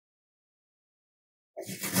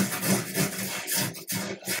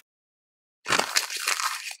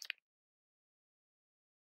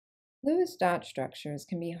Lewis dot structures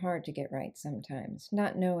can be hard to get right sometimes,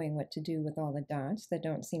 not knowing what to do with all the dots that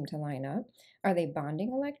don't seem to line up. Are they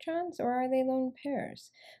bonding electrons or are they lone pairs?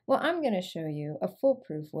 Well, I'm going to show you a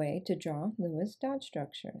foolproof way to draw Lewis dot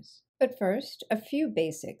structures. But first, a few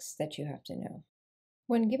basics that you have to know.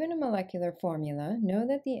 When given a molecular formula, know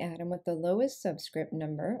that the atom with the lowest subscript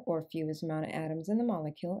number or fewest amount of atoms in the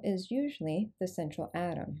molecule is usually the central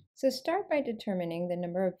atom. So start by determining the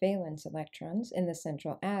number of valence electrons in the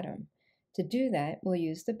central atom. To do that, we'll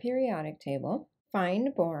use the periodic table,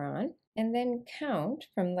 find boron, and then count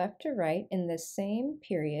from left to right in the same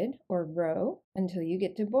period or row until you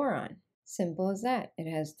get to boron. Simple as that. It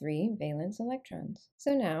has 3 valence electrons.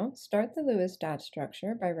 So now, start the Lewis dot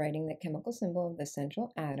structure by writing the chemical symbol of the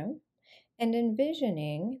central atom and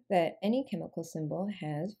envisioning that any chemical symbol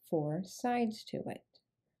has 4 sides to it.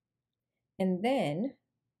 And then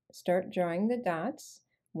start drawing the dots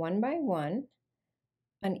one by one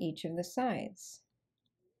on each of the sides.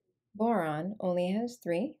 Boron only has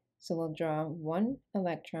 3, so we'll draw 1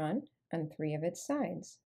 electron on 3 of its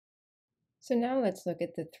sides. So now let's look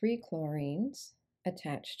at the 3 chlorines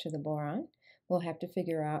attached to the boron. We'll have to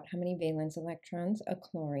figure out how many valence electrons a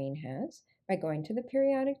chlorine has by going to the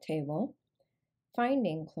periodic table,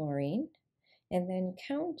 finding chlorine, and then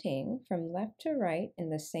counting from left to right in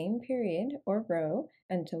the same period or row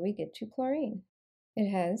until we get to chlorine. It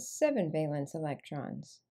has 7 valence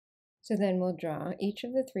electrons. So then we'll draw each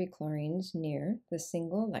of the 3 chlorines near the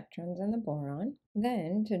single electrons on the boron.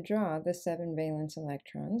 Then, to draw the 7 valence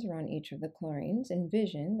electrons around each of the chlorines,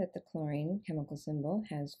 envision that the chlorine chemical symbol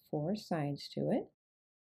has 4 sides to it.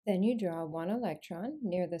 Then you draw 1 electron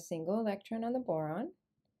near the single electron on the boron,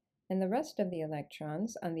 and the rest of the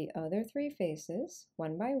electrons on the other 3 faces,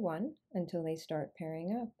 one by one, until they start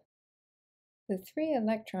pairing up. The 3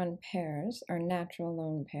 electron pairs are natural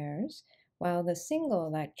lone pairs, while the single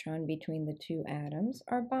electron between the 2 atoms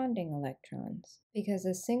are bonding electrons, because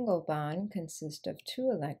a single bond consists of 2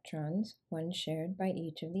 electrons, one shared by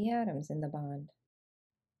each of the atoms in the bond.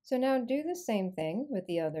 So now do the same thing with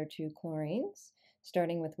the other 2 chlorines,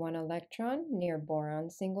 starting with 1 electron near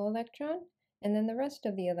boron's single electron, and then the rest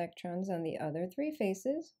of the electrons on the other 3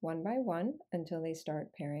 faces, one by one, until they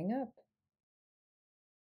start pairing up.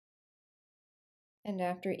 And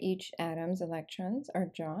after each atom's electrons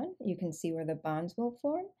are drawn, you can see where the bonds will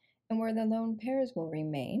form and where the lone pairs will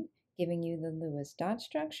remain, giving you the Lewis dot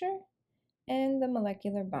structure and the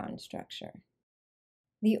molecular bond structure.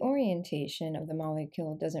 The orientation of the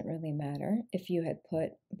molecule doesn't really matter. If you had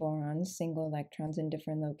put boron's single electrons in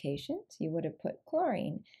different locations, you would have put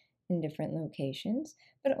chlorine in different locations,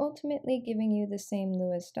 but ultimately giving you the same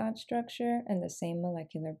Lewis dot structure and the same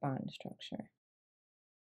molecular bond structure.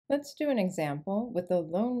 Let's do an example with a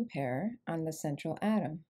lone pair on the central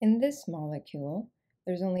atom. In this molecule,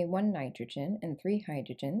 there's only 1 nitrogen and 3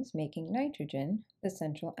 hydrogens, making nitrogen the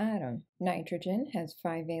central atom. Nitrogen has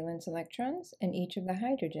 5 valence electrons, and each of the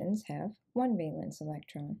hydrogens have 1 valence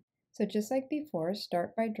electron. So just like before,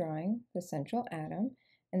 start by drawing the central atom,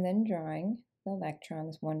 and then drawing the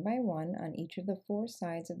electrons one by one on each of the 4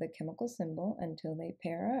 sides of the chemical symbol until they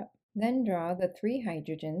pair up. Then draw the 3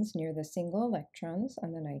 hydrogens near the single electrons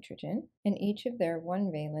on the nitrogen, and each of their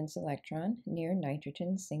 1 valence electron near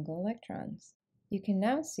nitrogen's single electrons. You can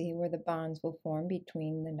now see where the bonds will form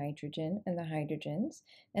between the nitrogen and the hydrogens,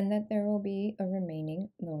 and that there will be a remaining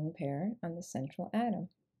lone pair on the central atom.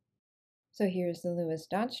 So here's the Lewis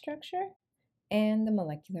dot structure and the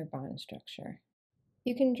molecular bond structure.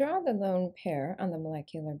 You can draw the lone pair on the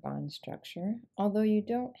molecular bond structure, although you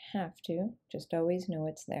don't have to, just always know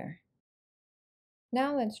it's there.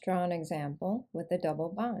 Now let's draw an example with a double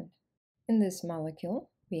bond. In this molecule,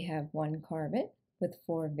 we have 1 carbon with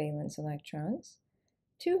 4 valence electrons,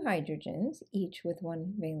 2 hydrogens, each with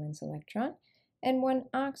 1 valence electron, and 1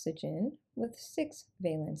 oxygen with 6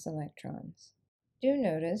 valence electrons. Do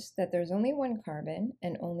notice that there's only 1 carbon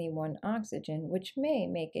and only 1 oxygen, which may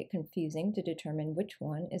make it confusing to determine which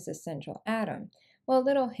one is the central atom. Well, a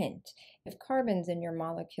little hint, if carbon's in your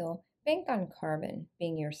molecule, bank on carbon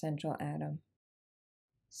being your central atom.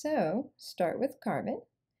 So start with carbon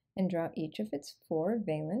and draw each of its 4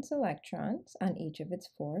 valence electrons on each of its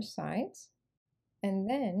 4 sides, and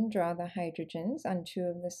then draw the hydrogens on 2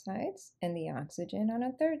 of the sides and the oxygen on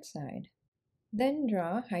a 3rd side. Then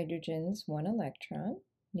draw hydrogen's 1 electron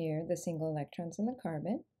near the single electrons in the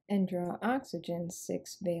carbon, and draw oxygen's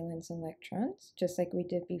 6 valence electrons, just like we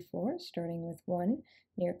did before, starting with 1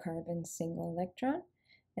 near carbon's single electron,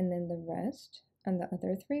 and then the rest on the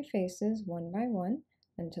other 3 faces one by one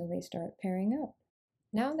until they start pairing up.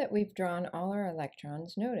 Now that we've drawn all our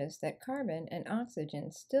electrons, notice that carbon and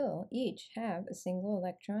oxygen still each have a single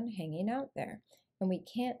electron hanging out there. And we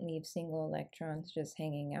can't leave single electrons just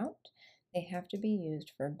hanging out. They have to be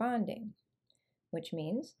used for bonding, which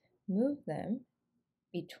means move them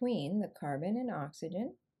between the carbon and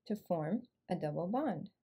oxygen to form a double bond.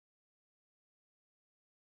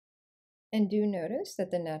 And do notice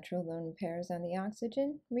that the natural lone pairs on the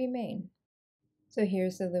oxygen remain. So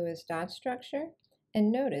here's the Lewis dot structure,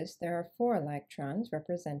 and notice there are 4 electrons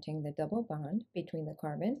representing the double bond between the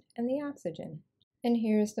carbon and the oxygen. And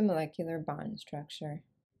here's the molecular bond structure.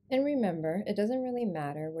 And remember, it doesn't really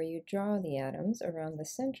matter where you draw the atoms around the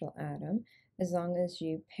central atom, as long as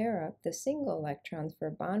you pair up the single electrons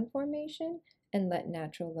for bond formation and let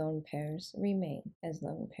natural lone pairs remain as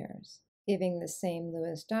lone pairs, giving the same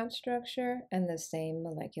Lewis dot structure and the same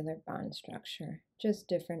molecular bond structure, just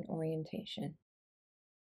different orientation.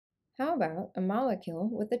 How about a molecule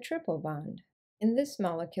with a triple bond? In this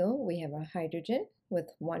molecule, we have a hydrogen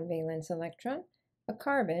with 1 valence electron, a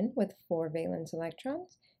carbon with 4 valence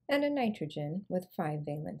electrons, and a nitrogen with 5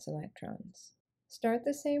 valence electrons. Start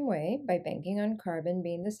the same way by banking on carbon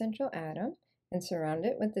being the central atom and surround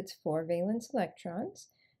it with its 4 valence electrons,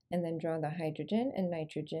 and then draw the hydrogen and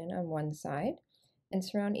nitrogen on one side and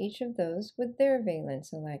surround each of those with their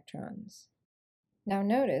valence electrons. Now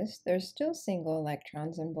notice there's still single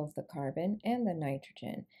electrons on both the carbon and the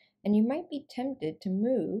nitrogen, and you might be tempted to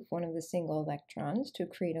move one of the single electrons to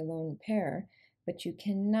create a lone pair, but you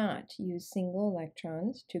cannot use single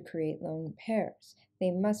electrons to create lone pairs.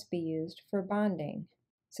 They must be used for bonding.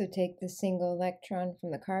 So take the single electron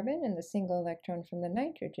from the carbon and the single electron from the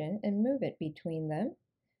nitrogen and move it between them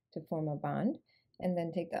to form a bond, and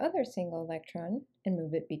then take the other single electron and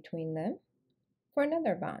move it between them for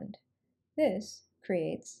another bond. This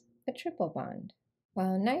creates a triple bond,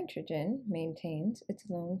 while nitrogen maintains its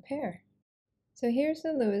lone pair. So here's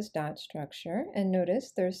the Lewis dot structure, and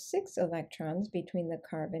notice there's 6 electrons between the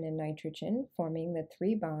carbon and nitrogen, forming the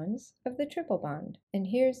 3 bonds of the triple bond. And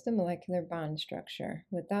here's the molecular bond structure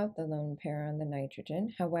without the lone pair on the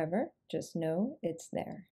nitrogen. However, just know it's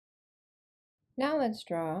there. Now let's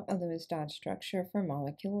draw a Lewis dot structure for a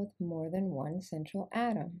molecule with more than one central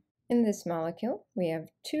atom. In this molecule, we have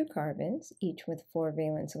 2 carbons, each with 4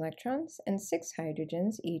 valence electrons, and 6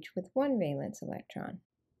 hydrogens, each with 1 valence electron.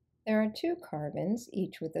 There are 2 carbons,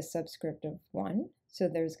 each with a subscript of 1, so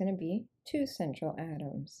there's going to be 2 central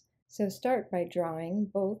atoms. So start by drawing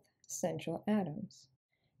both central atoms,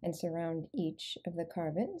 and surround each of the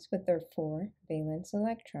carbons with their 4 valence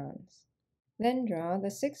electrons. Then draw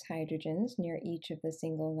the 6 hydrogens near each of the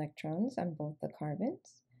single electrons on both the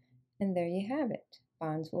carbons, and there you have it.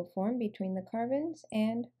 Bonds will form between the carbons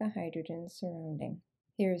and the hydrogens surrounding.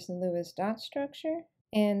 Here's the Lewis dot structure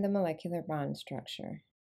and the molecular bond structure.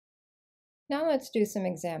 Now let's do some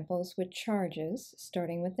examples with charges,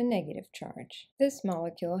 starting with the negative charge. This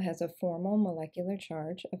molecule has a formal molecular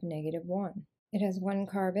charge of -1. It has 1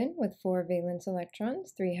 carbon with 4 valence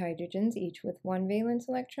electrons, 3 hydrogens each with 1 valence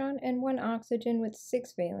electron, and 1 oxygen with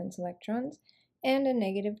 6 valence electrons, and a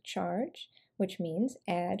negative charge, which means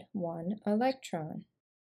add 1 electron.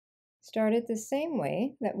 Start it the same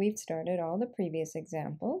way that we've started all the previous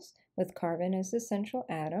examples, with carbon as the central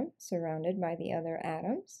atom surrounded by the other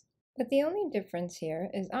atoms. But the only difference here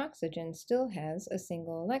is oxygen still has a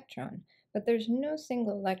single electron, but there's no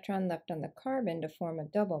single electron left on the carbon to form a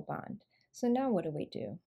double bond. So now what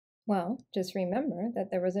do? Well, just remember that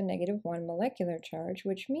there was a -1 molecular charge,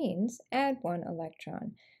 which means add 1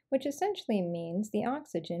 electron, which essentially means the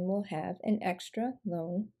oxygen will have an extra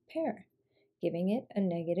lone pair, giving it a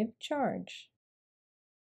negative charge.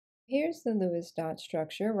 Here's the Lewis dot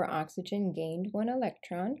structure where oxygen gained 1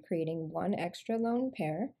 electron, creating 1 extra lone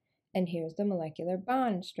pair, and here's the molecular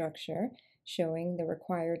bond structure showing the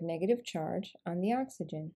required negative charge on the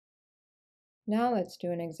oxygen. Now let's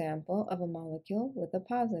do an example of a molecule with a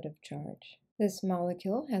positive charge. This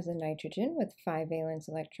molecule has a nitrogen with 5 valence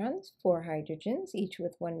electrons, 4 hydrogens, each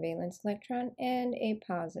with 1 valence electron, and a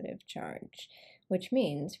positive charge, which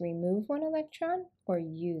means remove 1 electron or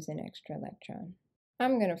use an extra electron.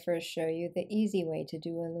 I'm going to first show you the easy way to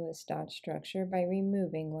do a Lewis dot structure by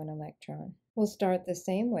removing 1 electron. We'll start the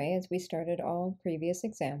same way as we started all previous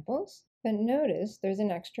examples, but notice there's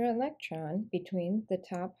an extra electron between the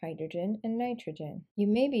top hydrogen and nitrogen. You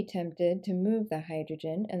may be tempted to move the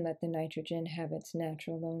hydrogen and let the nitrogen have its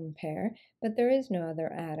natural lone pair, but there is no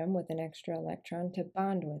other atom with an extra electron to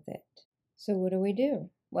bond with it. So what do?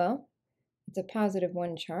 Well, it's a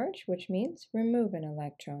 +1 charge, which means remove an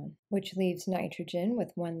electron, which leaves nitrogen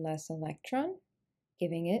with 1 less electron,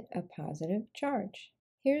 giving it a positive charge.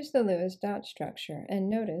 Here's the Lewis dot structure, and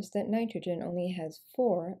notice that nitrogen only has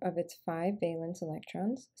 4 of its 5 valence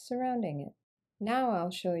electrons surrounding it. Now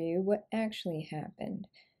I'll show you what actually happened.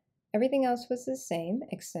 Everything else was the same,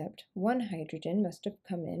 except one hydrogen must have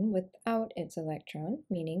come in without its electron,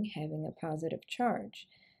 meaning having a positive charge.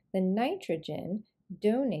 The nitrogen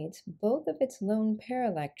donates both of its lone pair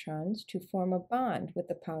electrons to form a bond with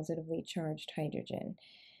the positively charged hydrogen.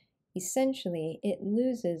 Essentially, it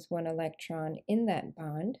loses one electron in that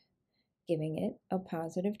bond, giving it a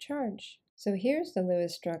positive charge. So here's the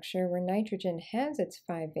Lewis structure where nitrogen has its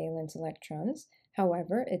 5 valence electrons.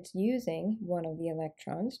 However, it's using one of the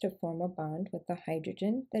electrons to form a bond with the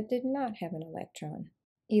hydrogen that did not have an electron.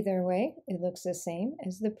 Either way, it looks the same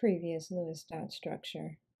as the previous Lewis dot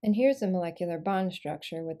structure. And here's the molecular bond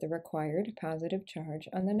structure with the required positive charge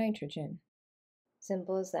on the nitrogen.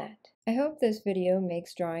 Simple as that. I hope this video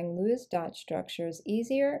makes drawing Lewis dot structures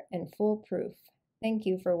easier and foolproof. Thank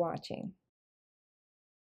you for watching.